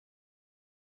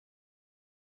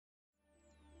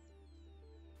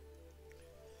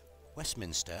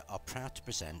Westminster are proud to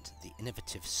present the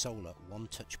innovative solar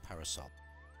one-touch parasol.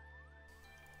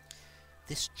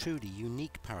 This truly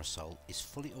unique parasol is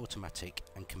fully automatic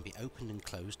and can be opened and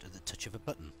closed at the touch of a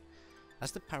button.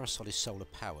 As the parasol is solar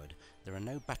powered, there are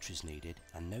no batteries needed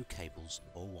and no cables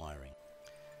or wiring.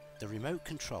 The remote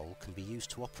control can be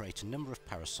used to operate a number of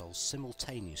parasols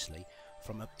simultaneously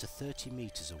from up to 30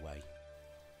 meters away.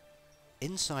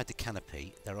 Inside the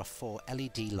canopy there are 4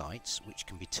 LED lights which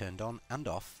can be turned on and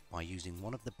off by using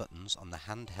one of the buttons on the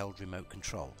handheld remote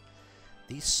control.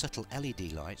 These subtle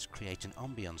LED lights create an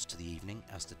ambience to the evening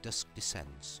as the dusk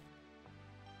descends.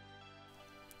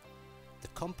 The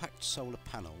compact solar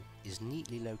panel is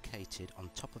neatly located on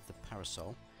top of the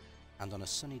parasol and on a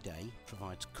sunny day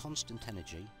provides constant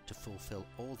energy to fulfill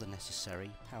all the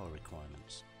necessary power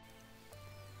requirements.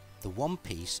 The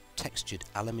one-piece textured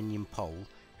aluminium pole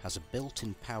has a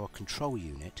built-in power control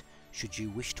unit should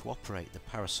you wish to operate the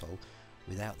parasol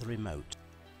without the remote.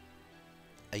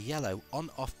 A yellow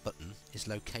on-off button is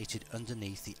located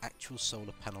underneath the actual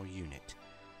solar panel unit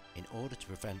in order to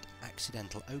prevent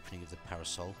accidental opening of the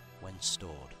parasol when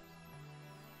stored.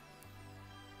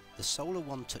 The Solar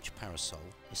One Touch parasol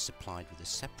is supplied with a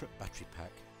separate battery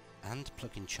pack and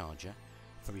plug-in charger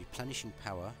for replenishing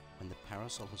power when the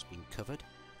parasol has been covered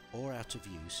or out of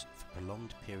use for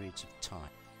prolonged periods of time.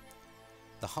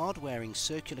 The hard-wearing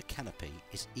circular canopy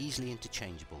is easily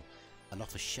interchangeable and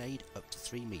offers shade up to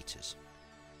 3 meters.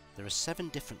 There are 7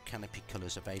 different canopy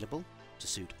colours available to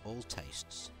suit all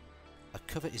tastes. A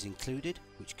cover is included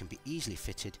which can be easily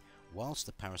fitted whilst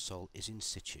the parasol is in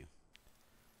situ.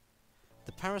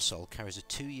 The parasol carries a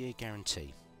 2-year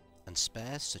guarantee and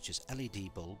spares such as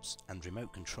LED bulbs and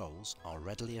remote controls are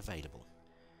readily available.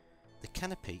 The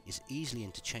canopy is easily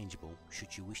interchangeable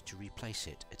should you wish to replace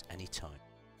it at any time.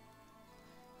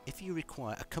 If you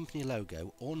require a company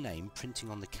logo or name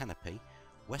printing on the canopy,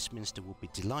 Westminster will be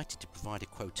delighted to provide a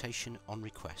quotation on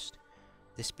request,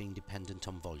 this being dependent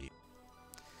on volume.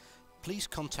 Please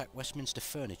contact Westminster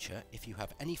Furniture if you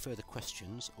have any further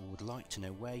questions or would like to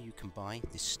know where you can buy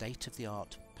this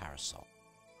state-of-the-art parasol.